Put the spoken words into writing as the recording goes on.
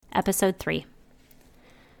Episode 3.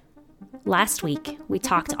 Last week, we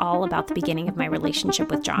talked all about the beginning of my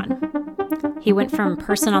relationship with John. He went from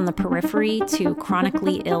person on the periphery to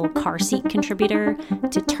chronically ill car seat contributor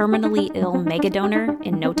to terminally ill mega donor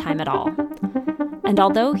in no time at all. And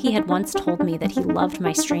although he had once told me that he loved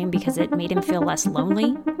my stream because it made him feel less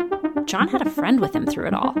lonely, John had a friend with him through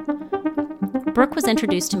it all. Brooke was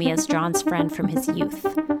introduced to me as John's friend from his youth.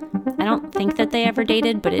 I don't think that they ever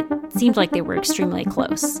dated, but it seemed like they were extremely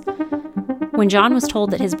close. When John was told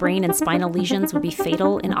that his brain and spinal lesions would be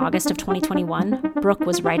fatal in August of 2021, Brooke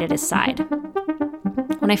was right at his side.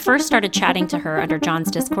 When I first started chatting to her under John's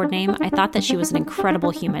Discord name, I thought that she was an incredible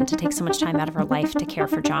human to take so much time out of her life to care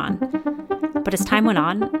for John. But as time went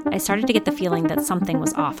on, I started to get the feeling that something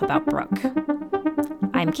was off about Brooke.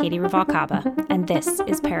 I'm Katie Ruvalcaba, and this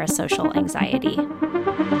is Parasocial Anxiety.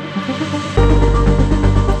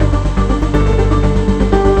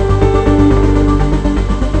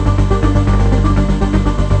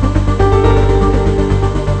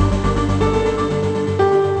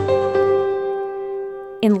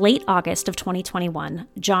 In late August of 2021,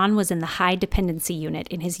 John was in the high dependency unit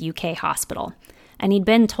in his UK hospital, and he'd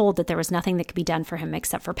been told that there was nothing that could be done for him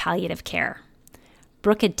except for palliative care.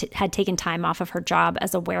 Brooke had taken time off of her job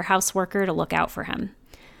as a warehouse worker to look out for him.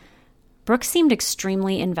 Brooke seemed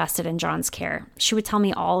extremely invested in John's care. She would tell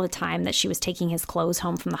me all the time that she was taking his clothes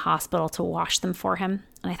home from the hospital to wash them for him,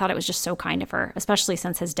 and I thought it was just so kind of her, especially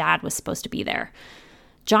since his dad was supposed to be there.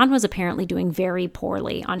 John was apparently doing very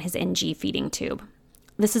poorly on his NG feeding tube.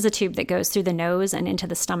 This is a tube that goes through the nose and into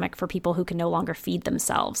the stomach for people who can no longer feed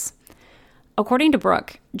themselves. According to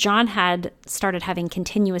Brooke, John had started having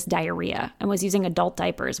continuous diarrhea and was using adult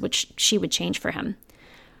diapers, which she would change for him.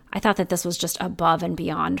 I thought that this was just above and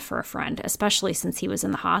beyond for a friend, especially since he was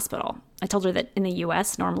in the hospital. I told her that in the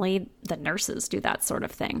US, normally the nurses do that sort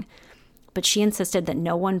of thing. But she insisted that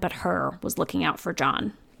no one but her was looking out for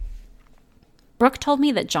John. Brooke told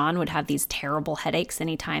me that John would have these terrible headaches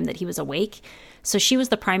anytime that he was awake, so she was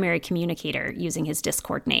the primary communicator using his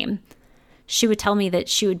Discord name. She would tell me that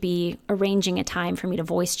she would be arranging a time for me to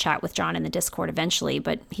voice chat with John in the Discord eventually,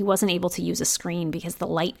 but he wasn't able to use a screen because the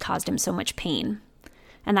light caused him so much pain.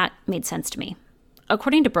 And that made sense to me.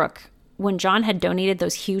 According to Brooke, when John had donated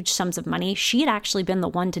those huge sums of money, she had actually been the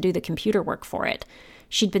one to do the computer work for it.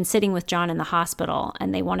 She'd been sitting with John in the hospital,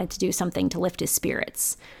 and they wanted to do something to lift his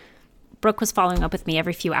spirits. Brooke was following up with me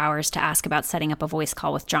every few hours to ask about setting up a voice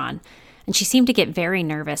call with John, and she seemed to get very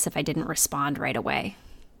nervous if I didn't respond right away.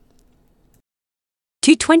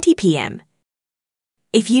 2:20 p.m.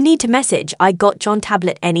 If you need to message, I got John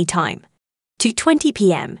tablet anytime. 2:20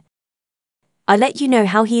 p.m. I'll let you know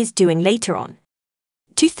how he is doing later on.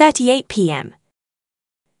 2:38 p.m.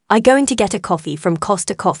 I going to get a coffee from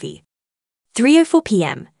Costa Coffee. 3:04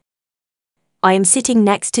 p.m. I am sitting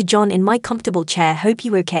next to John in my comfortable chair, hope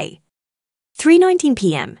you okay. 3:19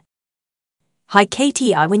 p.m. Hi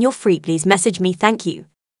Katie, when you're free, please message me, thank you.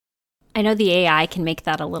 I know the AI can make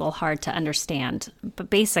that a little hard to understand, but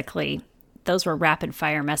basically, those were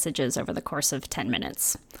rapid-fire messages over the course of 10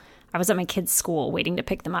 minutes. I was at my kids' school waiting to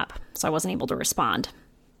pick them up, so I wasn't able to respond.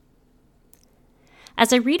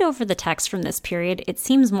 As I read over the text from this period, it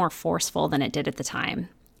seems more forceful than it did at the time.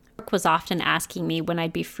 Brooke was often asking me when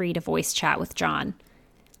I'd be free to voice chat with John.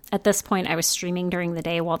 At this point, I was streaming during the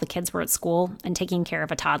day while the kids were at school and taking care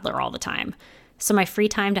of a toddler all the time, so my free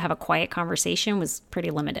time to have a quiet conversation was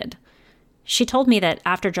pretty limited. She told me that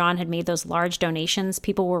after John had made those large donations,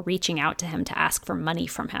 people were reaching out to him to ask for money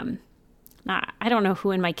from him. Now, I don't know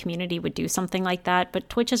who in my community would do something like that, but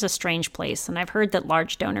Twitch is a strange place, and I've heard that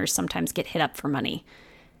large donors sometimes get hit up for money.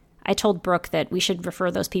 I told Brooke that we should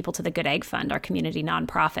refer those people to the Good Egg Fund, our community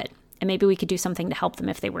nonprofit, and maybe we could do something to help them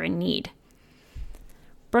if they were in need.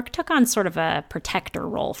 Brooke took on sort of a protector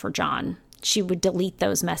role for John. She would delete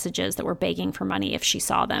those messages that were begging for money if she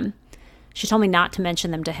saw them. She told me not to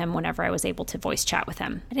mention them to him whenever I was able to voice chat with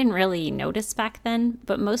him. I didn't really notice back then,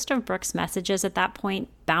 but most of Brooke's messages at that point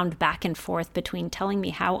bound back and forth between telling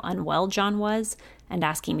me how unwell John was and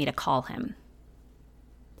asking me to call him.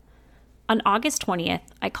 On August 20th,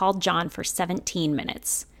 I called John for 17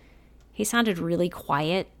 minutes. He sounded really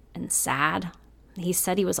quiet and sad. He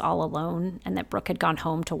said he was all alone and that Brooke had gone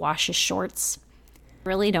home to wash his shorts. I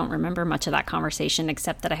really don't remember much of that conversation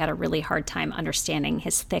except that I had a really hard time understanding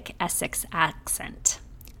his thick Essex accent.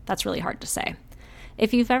 That's really hard to say.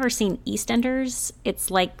 If you've ever seen EastEnders, it's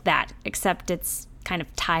like that, except it's kind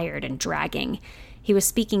of tired and dragging. He was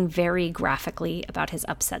speaking very graphically about his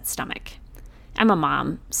upset stomach. I'm a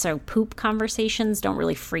mom, so poop conversations don't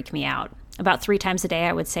really freak me out. About 3 times a day,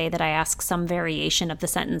 I would say that I ask some variation of the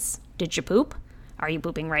sentence, "Did you poop? Are you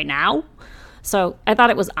pooping right now?" So I thought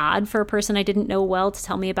it was odd for a person I didn't know well to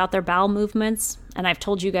tell me about their bowel movements. And I've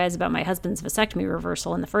told you guys about my husband's vasectomy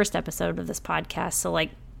reversal in the first episode of this podcast. So,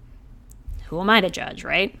 who am I to judge,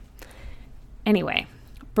 right? Anyway,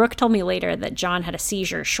 Brooke told me later that John had a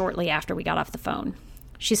seizure shortly after we got off the phone.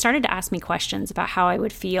 She started to ask me questions about how I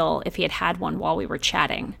would feel if he had had one while we were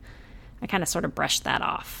chatting. I kind of sort of brushed that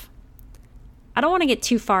off. I don't want to get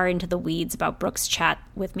too far into the weeds about Brooke's chat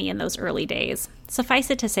with me in those early days. Suffice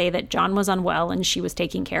it to say that John was unwell and she was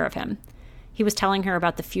taking care of him. He was telling her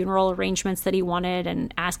about the funeral arrangements that he wanted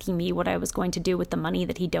and asking me what I was going to do with the money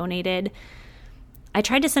that he donated. I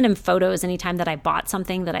tried to send him photos anytime that I bought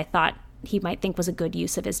something that I thought he might think was a good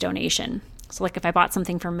use of his donation. So if I bought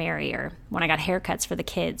something for Mary, or when I got haircuts for the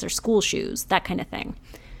kids, or school shoes, that kind of thing.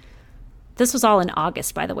 This was all in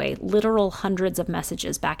August, by the way, literal hundreds of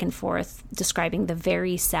messages back and forth describing the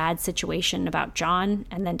very sad situation about John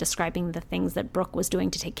and then describing the things that Brooke was doing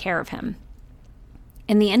to take care of him.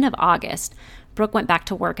 In the end of August, Brooke went back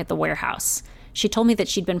to work at the warehouse. She told me that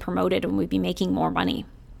she'd been promoted and would be making more money.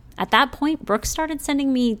 At that point, Brooke started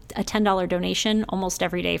sending me a $10 donation almost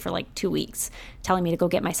every day for 2 weeks, telling me to go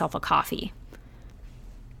get myself a coffee.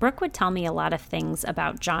 Brooke would tell me a lot of things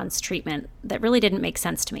about John's treatment that really didn't make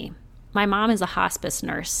sense to me. My mom is a hospice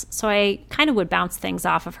nurse, so I kind of would bounce things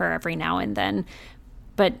off of her every now and then,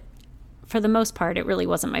 but for the most part, it really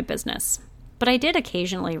wasn't my business. But I did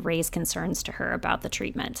occasionally raise concerns to her about the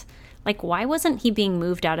treatment. Why wasn't he being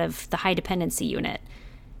moved out of the high dependency unit?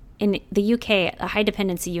 In the UK, a high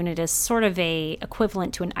dependency unit is sort of a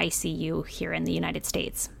equivalent to an ICU here in the United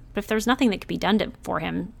States. But if there's nothing that could be done for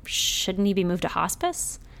him, shouldn't he be moved to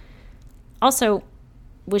hospice? Also,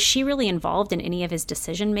 was she really involved in any of his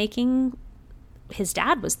decision-making? His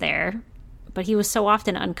dad was there, but he was so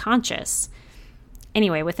often unconscious.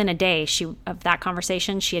 Anyway, within a day of that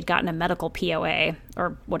conversation, she had gotten a medical POA,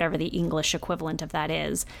 or whatever the English equivalent of that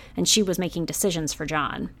is, and she was making decisions for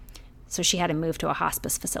John. So she had him moved to a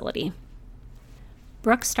hospice facility.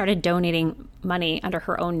 Brooke started donating money under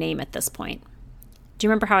her own name at this point. Do you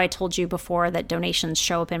remember how I told you before that donations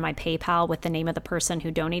show up in my PayPal with the name of the person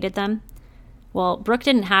who donated them? Well, Brooke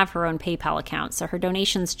didn't have her own PayPal account, so her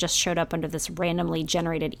donations just showed up under this randomly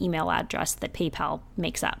generated email address that PayPal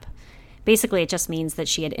makes up. Basically, it just means that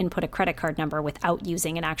she had input a credit card number without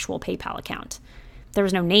using an actual PayPal account. There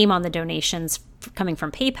was no name on the donations coming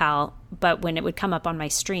from PayPal, but when it would come up on my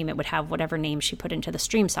stream, it would have whatever name she put into the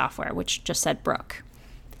stream software, which just said Brooke.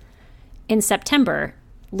 In September,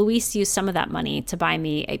 Luis used some of that money to buy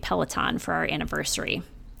me a Peloton for our anniversary.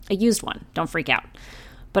 A used one, don't freak out.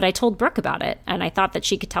 But I told Brooke about it, and I thought that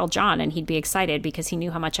she could tell John and he'd be excited because he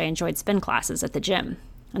knew how much I enjoyed spin classes at the gym.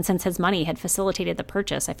 And since his money had facilitated the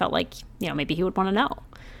purchase, I felt like, maybe he would want to know.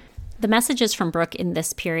 The messages from Brooke in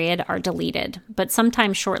this period are deleted, but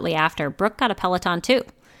sometime shortly after, Brooke got a Peloton too,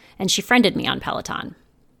 and she friended me on Peloton.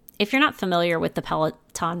 If you're not familiar with the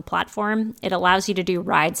Peloton platform, it allows you to do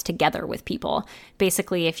rides together with people.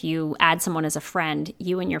 Basically, if you add someone as a friend,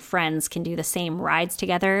 you and your friends can do the same rides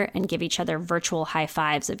together and give each other virtual high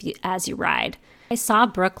fives as you ride. I saw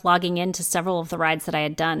Brooke logging into several of the rides that I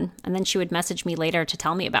had done, and then she would message me later to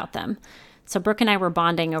tell me about them. So Brooke and I were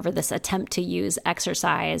bonding over this attempt to use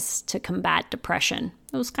exercise to combat depression.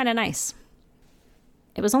 It was kind of nice.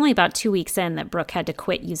 It was only about 2 weeks in that Brooke had to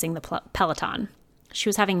quit using the Peloton. She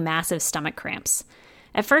was having massive stomach cramps.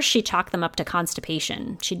 At first, she chalked them up to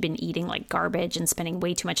constipation. She'd been eating like garbage and spending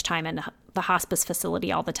way too much time in the hospice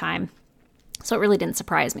facility all the time. So it really didn't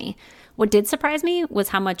surprise me. What did surprise me was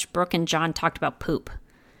how much Brooke and John talked about poop.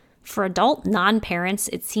 For adult non-parents,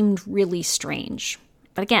 it seemed really strange.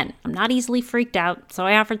 But again, I'm not easily freaked out, so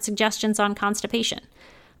I offered suggestions on constipation.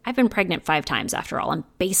 I've been pregnant 5 times after all. I'm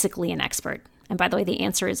basically an expert. And by the way, the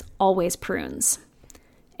answer is always prunes.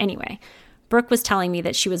 Anyway, Brooke was telling me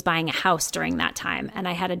that she was buying a house during that time, and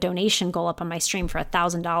I had a donation goal up on my stream for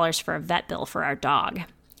 $1,000 for a vet bill for our dog.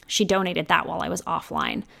 She donated that while I was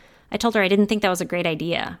offline. I told her I didn't think that was a great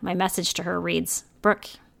idea. My message to her reads, Brooke,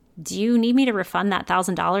 do you need me to refund that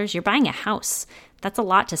 $1,000? You're buying a house. That's a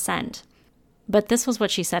lot to send. But this was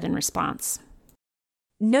what she said in response.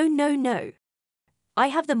 No. I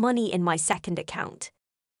have the money in my second account.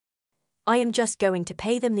 I am just going to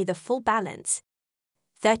pay them the full balance.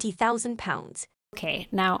 £30,000. Okay,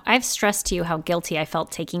 now I've stressed to you how guilty I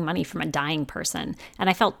felt taking money from a dying person, and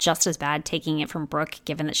I felt just as bad taking it from Brooke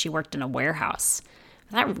given that she worked in a warehouse.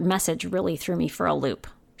 That message really threw me for a loop.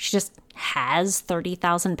 She just has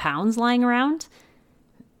 £30,000 lying around?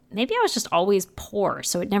 Maybe I was just always poor,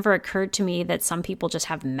 so it never occurred to me that some people just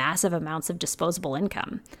have massive amounts of disposable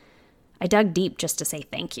income. I dug deep just to say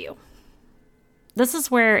thank you. This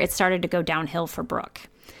is where it started to go downhill for Brooke.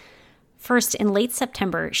 First, in late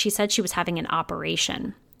September, she said she was having an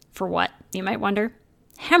operation. For what, you might wonder?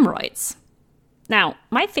 Hemorrhoids. Now,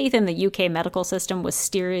 my faith in the UK medical system was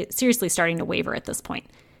seriously starting to waver at this point.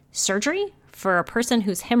 Surgery? For a person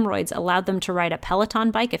whose hemorrhoids allowed them to ride a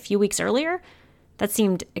Peloton bike a few weeks earlier? That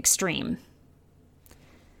seemed extreme.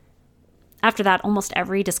 After that, almost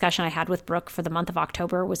every discussion I had with Brooke for the month of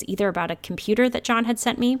October was either about a computer that John had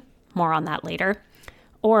sent me, more on that later,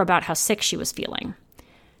 or about how sick she was feeling.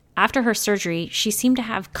 After her surgery, she seemed to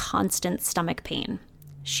have constant stomach pain.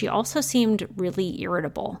 She also seemed really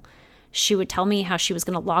irritable. She would tell me how she was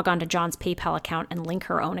going to log on to John's PayPal account and link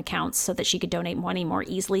her own accounts so that she could donate money more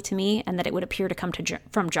easily to me and that it would appear to come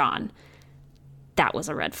from John. That was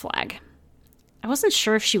a red flag. I wasn't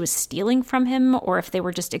sure if she was stealing from him or if they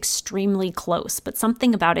were just extremely close, but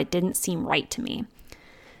something about it didn't seem right to me.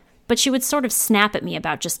 But she would sort of snap at me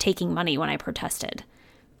about just taking money when I protested.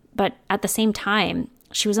 But at the same time,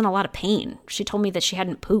 she was in a lot of pain. She told me that she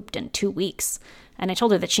hadn't pooped in 2 weeks, and I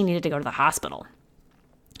told her that she needed to go to the hospital.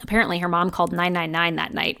 Apparently, her mom called 999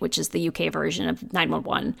 that night, which is the UK version of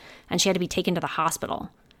 911, and she had to be taken to the hospital.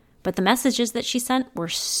 But the messages that she sent were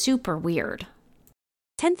super weird.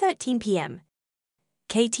 10:13 p.m.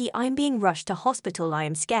 Katie, I'm being rushed to hospital. I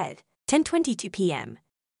am scared. 10:22 p.m.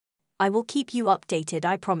 I will keep you updated,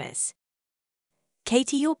 I promise.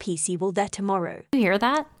 Katie, your PC will there tomorrow. You hear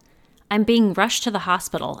that? I'm being rushed to the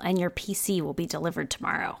hospital and your PC will be delivered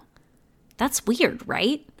tomorrow. That's weird,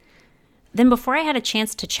 right? Then before I had a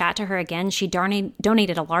chance to chat to her again, she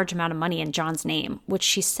donated a large amount of money in John's name, which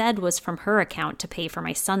she said was from her account to pay for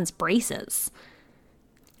my son's braces.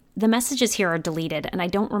 The messages here are deleted, and I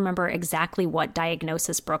don't remember exactly what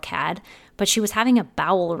diagnosis Brooke had, but she was having a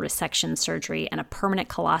bowel resection surgery and a permanent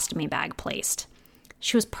colostomy bag placed.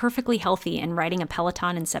 She was perfectly healthy and riding a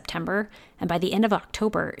Peloton in September, and by the end of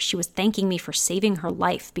October, she was thanking me for saving her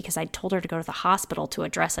life because I'd told her to go to the hospital to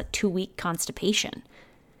address a 2-week constipation.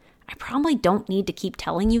 I probably don't need to keep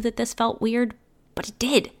telling you that this felt weird, but it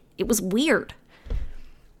did. It was weird.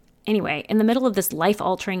 Anyway, in the middle of this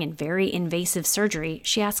life-altering and very invasive surgery,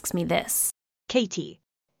 she asks me this. Katie,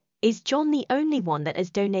 is John the only one that has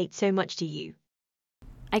donated so much to you?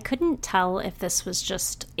 I couldn't tell if this was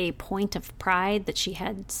just a point of pride that she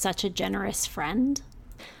had such a generous friend,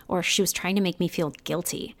 or if she was trying to make me feel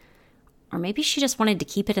guilty, or maybe she just wanted to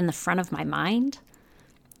keep it in the front of my mind.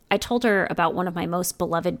 I told her about one of my most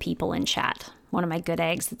beloved people in chat, one of my good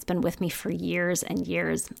eggs that's been with me for years and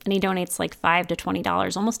years, and he donates like $5 to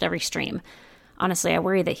 $20 almost every stream. Honestly, I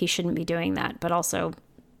worry that he shouldn't be doing that, but also,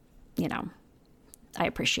 I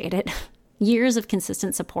appreciate it. Years of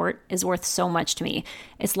consistent support is worth so much to me.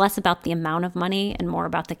 It's less about the amount of money and more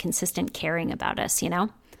about the consistent caring about us,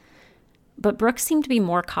 But Brooke seemed to be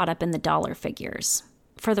more caught up in the dollar figures.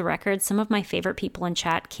 For the record, some of my favorite people in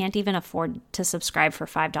chat can't even afford to subscribe for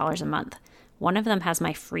 $5 a month. One of them has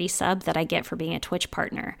my free sub that I get for being a Twitch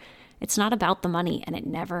partner. It's not about the money, and it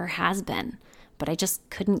never has been. But I just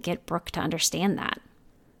couldn't get Brooke to understand that.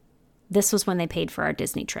 This was when they paid for our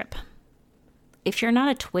Disney trip. If you're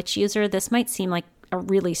not a Twitch user, this might seem like a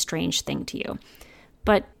really strange thing to you.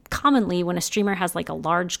 But commonly, when a streamer has like a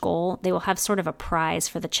large goal, they will have sort of a prize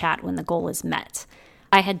for the chat when the goal is met.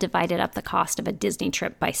 I had divided up the cost of a Disney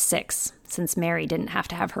trip by 6, since Mary didn't have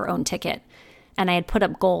to have her own ticket. And I had put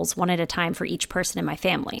up goals one at a time for each person in my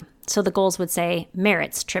family. So the goals would say,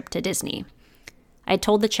 Merritt's trip to Disney. I had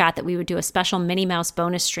told the chat that we would do a special Minnie Mouse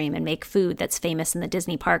bonus stream and make food that's famous in the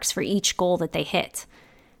Disney parks for each goal that they hit.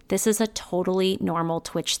 This is a totally normal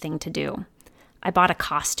Twitch thing to do. I bought a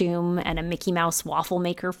costume and a Mickey Mouse waffle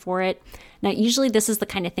maker for it. Now, usually this is the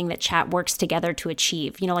kind of thing that chat works together to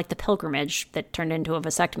achieve, like the pilgrimage that turned into a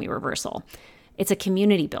vasectomy reversal. It's a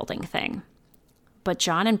community building thing. But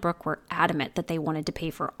John and Brooke were adamant that they wanted to pay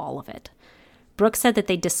for all of it. Brooke said that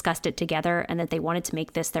they discussed it together and that they wanted to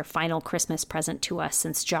make this their final Christmas present to us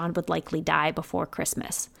since John would likely die before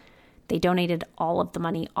Christmas. They donated all of the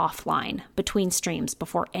money offline, between streams,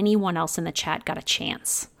 before anyone else in the chat got a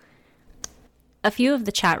chance. A few of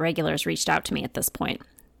the chat regulars reached out to me at this point.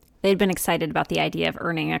 They'd been excited about the idea of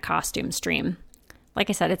earning a costume stream. Like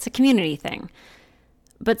I said, it's a community thing.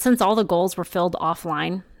 But since all the goals were filled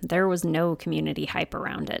offline, there was no community hype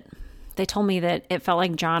around it. They told me that it felt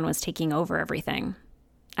like John was taking over everything.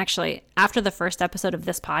 Actually, after the first episode of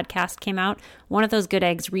this podcast came out, one of those good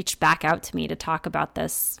eggs reached back out to me to talk about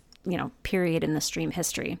this period in the stream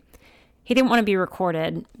history. He didn't want to be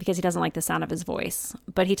recorded because he doesn't like the sound of his voice,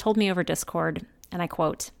 but he told me over Discord, and I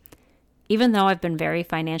quote, "Even though I've been very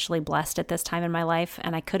financially blessed at this time in my life,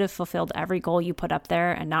 and I could have fulfilled every goal you put up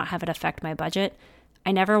there and not have it affect my budget,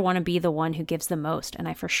 I never want to be the one who gives the most, and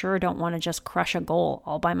I for sure don't want to just crush a goal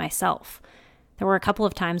all by myself. There were a couple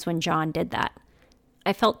of times when John did that.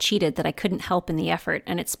 I felt cheated that I couldn't help in the effort,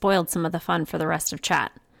 and it spoiled some of the fun for the rest of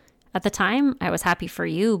chat. At the time, I was happy for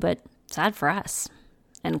you, but sad for us."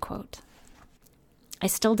 End quote. I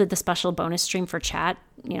still did the special bonus stream for chat.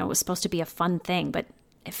 It was supposed to be a fun thing, but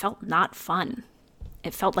it felt not fun.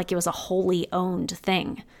 It felt like it was a wholly owned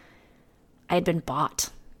thing. I had been bought.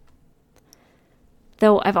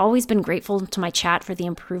 Though I've always been grateful to my chat for the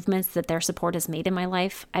improvements that their support has made in my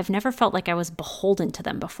life, I've never felt like I was beholden to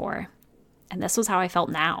them before. And this was how I felt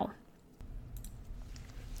now.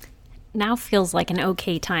 Now feels like an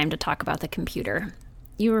okay time to talk about the computer.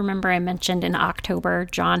 You remember I mentioned in October,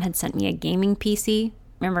 John had sent me a gaming PC.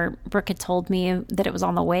 Remember, Brooke had told me that it was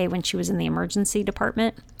on the way when she was in the emergency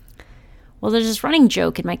department? Well, there's this running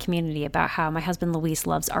joke in my community about how my husband Luis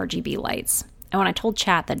loves RGB lights. And when I told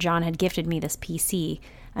chat that John had gifted me this PC,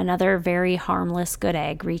 another very harmless good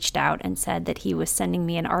egg reached out and said that he was sending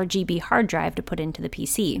me an RGB hard drive to put into the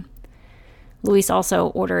PC. Luis also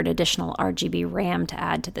ordered additional RGB RAM to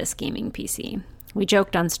add to this gaming PC. We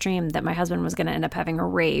joked on stream that my husband was going to end up having a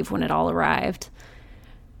rave when it all arrived.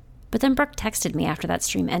 But then Brooke texted me after that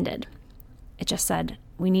stream ended. It just said,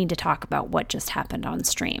 "We need to talk about what just happened on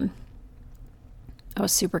stream." I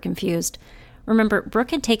was super confused. Remember,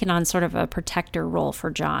 Brooke had taken on sort of a protector role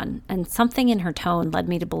for John, and something in her tone led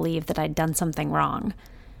me to believe that I'd done something wrong.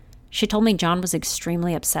 She told me John was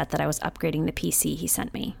extremely upset that I was upgrading the PC he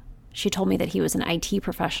sent me. She told me that he was an IT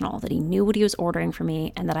professional, that he knew what he was ordering for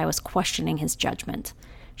me, and that I was questioning his judgment.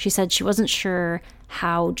 She said she wasn't sure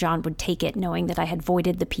how John would take it, knowing that I had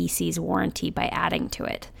voided the PC's warranty by adding to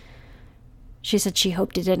it. She said she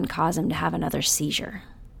hoped it didn't cause him to have another seizure.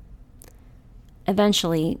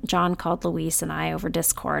 Eventually, John called Luis and I over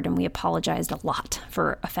Discord, and we apologized a lot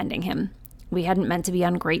for offending him. We hadn't meant to be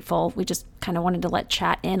ungrateful. We just kind of wanted to let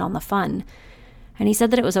chat in on the fun. And he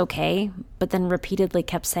said that it was okay, but then repeatedly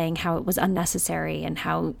kept saying how it was unnecessary and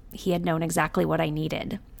how he had known exactly what I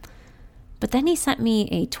needed. But then he sent me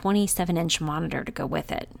a 27-inch monitor to go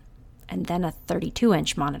with it, and then a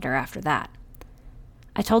 32-inch monitor after that.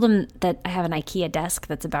 I told him that I have an IKEA desk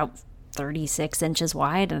that's about 36 inches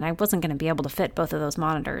wide, and I wasn't going to be able to fit both of those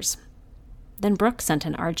monitors. Then Brooke sent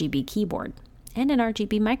an RGB keyboard and an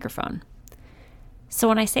RGB microphone. So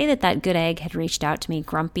when I say that good egg had reached out to me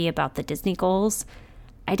grumpy about the Disney goals,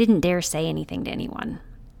 I didn't dare say anything to anyone.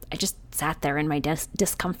 I just sat there in my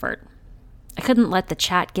discomfort. I couldn't let the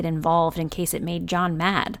chat get involved in case it made John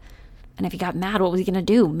mad. And if he got mad, what was he going to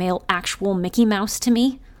do? Mail actual Mickey Mouse to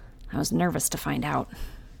me? I was nervous to find out.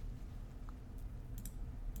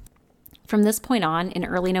 From this point on, in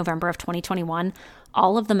early November of 2021,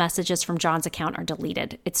 all of the messages from John's account are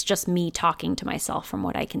deleted. It's just me talking to myself from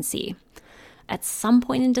what I can see. At some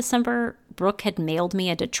point in December, Brooke had mailed me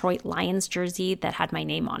a Detroit Lions jersey that had my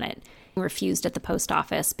name on it. I refused at the post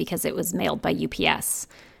office because it was mailed by UPS.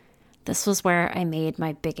 This was where I made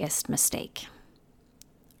my biggest mistake.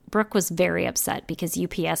 Brooke was very upset because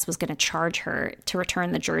UPS was going to charge her to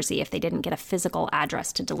return the jersey if they didn't get a physical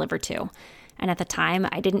address to deliver to. And at the time,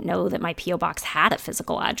 I didn't know that my P.O. box had a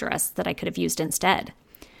physical address that I could have used instead.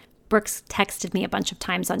 Brooks texted me a bunch of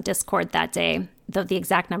times on Discord that day, though the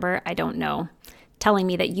exact number I don't know, telling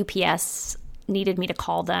me that UPS needed me to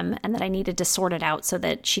call them and that I needed to sort it out so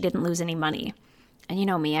that she didn't lose any money. And you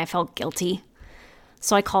know me, I felt guilty.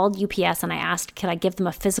 So I called UPS and I asked, could I give them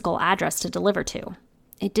a physical address to deliver to?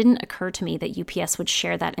 It didn't occur to me that UPS would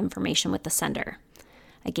share that information with the sender.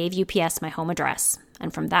 I gave UPS my home address,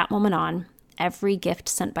 and from that moment on, every gift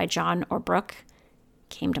sent by John or Brooke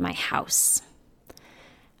came to my house.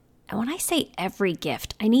 And when I say every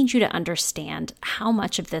gift, I need you to understand how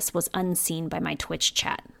much of this was unseen by my Twitch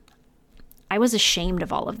chat. I was ashamed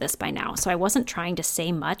of all of this by now, so I wasn't trying to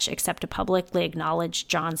say much except to publicly acknowledge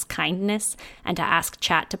John's kindness and to ask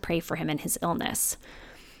chat to pray for him in his illness.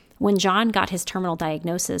 When John got his terminal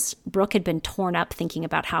diagnosis, Brooke had been torn up thinking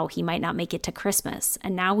about how he might not make it to Christmas,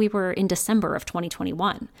 and now we were in December of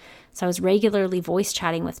 2021. So I was regularly voice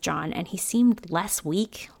chatting with John, and he seemed less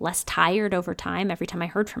weak, less tired over time every time I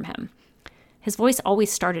heard from him. His voice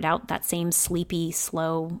always started out that same sleepy,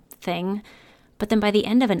 slow thing, but then by the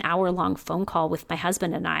end of an hour-long phone call with my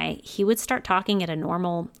husband and I, he would start talking at a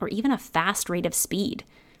normal or even a fast rate of speed.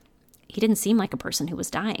 He didn't seem like a person who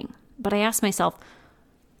was dying, but I asked myself,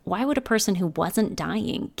 why would a person who wasn't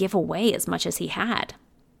dying give away as much as he had?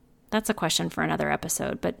 That's a question for another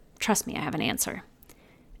episode, but trust me, I have an answer.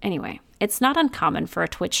 Anyway, it's not uncommon for a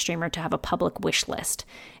Twitch streamer to have a public wish list.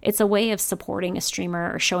 It's a way of supporting a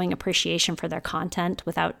streamer or showing appreciation for their content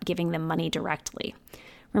without giving them money directly.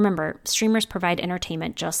 Remember, streamers provide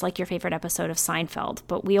entertainment just like your favorite episode of Seinfeld,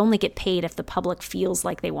 but we only get paid if the public feels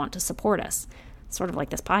like they want to support us, sort of like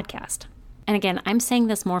this podcast. And again, I'm saying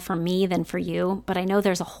this more for me than for you, but I know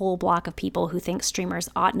there's a whole block of people who think streamers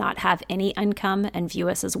ought not have any income and view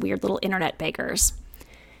us as weird little internet beggars.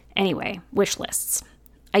 Anyway, wish lists.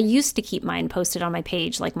 I used to keep mine posted on my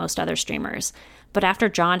page like most other streamers, but after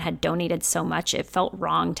John had donated so much, it felt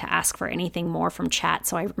wrong to ask for anything more from chat,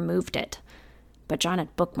 so I removed it. But John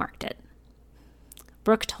had bookmarked it.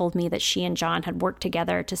 Brooke told me that she and John had worked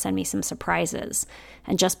together to send me some surprises,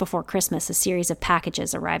 and just before Christmas, a series of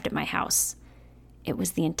packages arrived at my house. It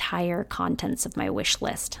was the entire contents of my wish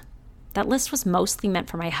list. That list was mostly meant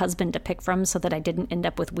for my husband to pick from so that I didn't end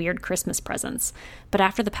up with weird Christmas presents, but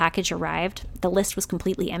after the package arrived, the list was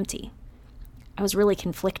completely empty. I was really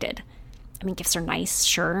conflicted. I mean, gifts are nice,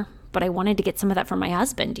 sure, but I wanted to get some of that from my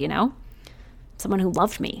husband, you know? Someone who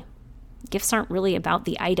loved me. Gifts aren't really about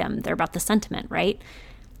the item, they're about the sentiment, right?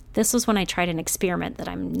 This was when I tried an experiment that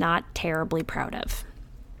I'm not terribly proud of.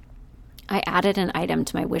 I added an item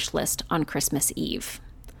to my wish list on Christmas Eve.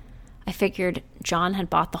 I figured John had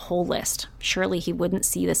bought the whole list. Surely he wouldn't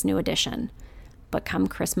see this new addition. But come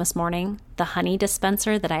Christmas morning, the honey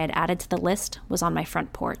dispenser that I had added to the list was on my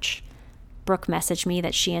front porch. Brooke messaged me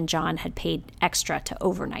that she and John had paid extra to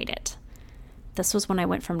overnight it. This was when I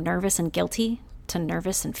went from nervous and guilty to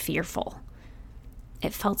nervous and fearful.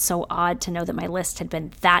 It felt so odd to know that my list had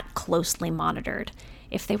been that closely monitored.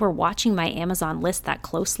 If they were watching my Amazon list that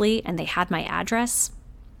closely and they had my address,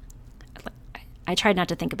 I tried not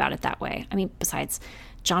to think about it that way. I mean, besides,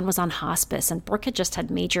 John was on hospice and Brooke had just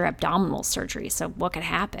had major abdominal surgery, so what could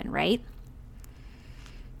happen, right?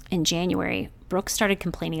 In January, Brooke started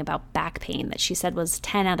complaining about back pain that she said was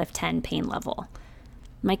 10 out of 10 pain level.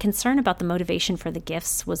 My concern about the motivation for the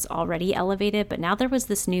gifts was already elevated, but now there was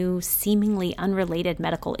this new, seemingly unrelated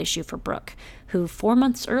medical issue for Brooke, who 4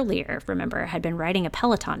 months earlier, remember, had been riding a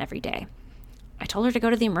Peloton every day. I told her to go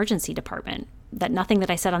to the emergency department, that nothing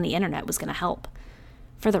that I said on the internet was going to help.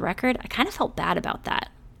 For the record, I kind of felt bad about that.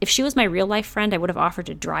 If she was my real-life friend, I would have offered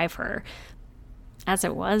to drive her. As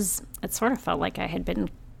it was, it sort of felt like I had been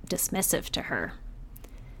dismissive to her.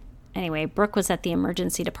 Anyway, Brooke was at the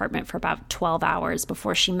emergency department for about 12 hours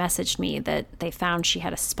before she messaged me that they found she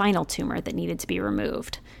had a spinal tumor that needed to be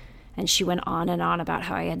removed. And she went on and on about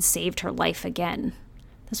how I had saved her life again.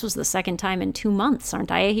 This was the second time in 2 months.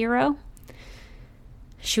 Aren't I a hero?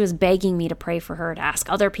 She was begging me to pray for her, to ask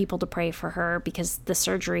other people to pray for her, because the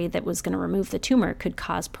surgery that was going to remove the tumor could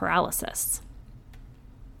cause paralysis.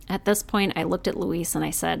 At this point, I looked at Louise and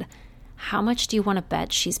I said, "How much do you want to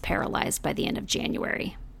bet she's paralyzed by the end of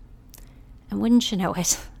January?" And wouldn't you know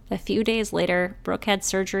it, a few days later, Brooke had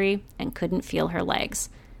surgery and couldn't feel her legs,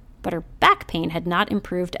 but her back pain had not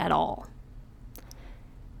improved at all.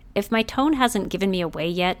 If my tone hasn't given me away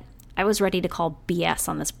yet, I was ready to call BS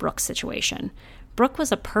on this Brooke situation. Brooke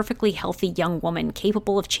was a perfectly healthy young woman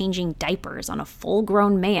capable of changing diapers on a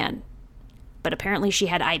full-grown man. But apparently she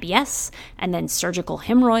had IBS, and then surgical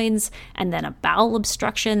hemorrhoids, and then a bowel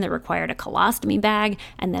obstruction that required a colostomy bag,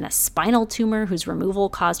 and then a spinal tumor whose removal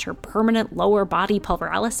caused her permanent lower body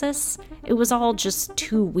paralysis. It was all just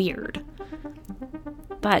too weird.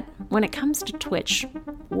 But when it comes to Twitch,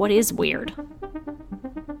 what is weird?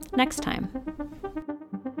 Next time.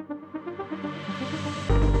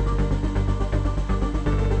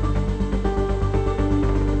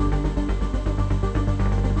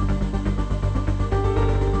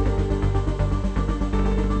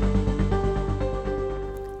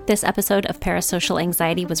 This episode of Parasocial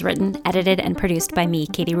Anxiety was written, edited, and produced by me,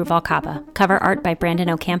 Katie Ruvalcaba. Cover art by Brandon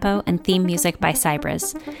Ocampo and theme music by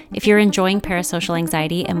Cybers. If you're enjoying Parasocial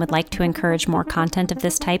Anxiety and would like to encourage more content of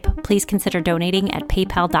this type, please consider donating at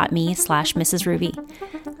paypal.me/Mrs. Ruby.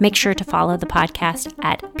 Make sure to follow the podcast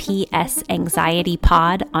at PS Anxiety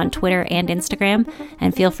Pod on Twitter and Instagram,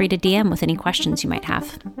 and feel free to DM with any questions you might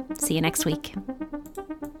have. See you next week.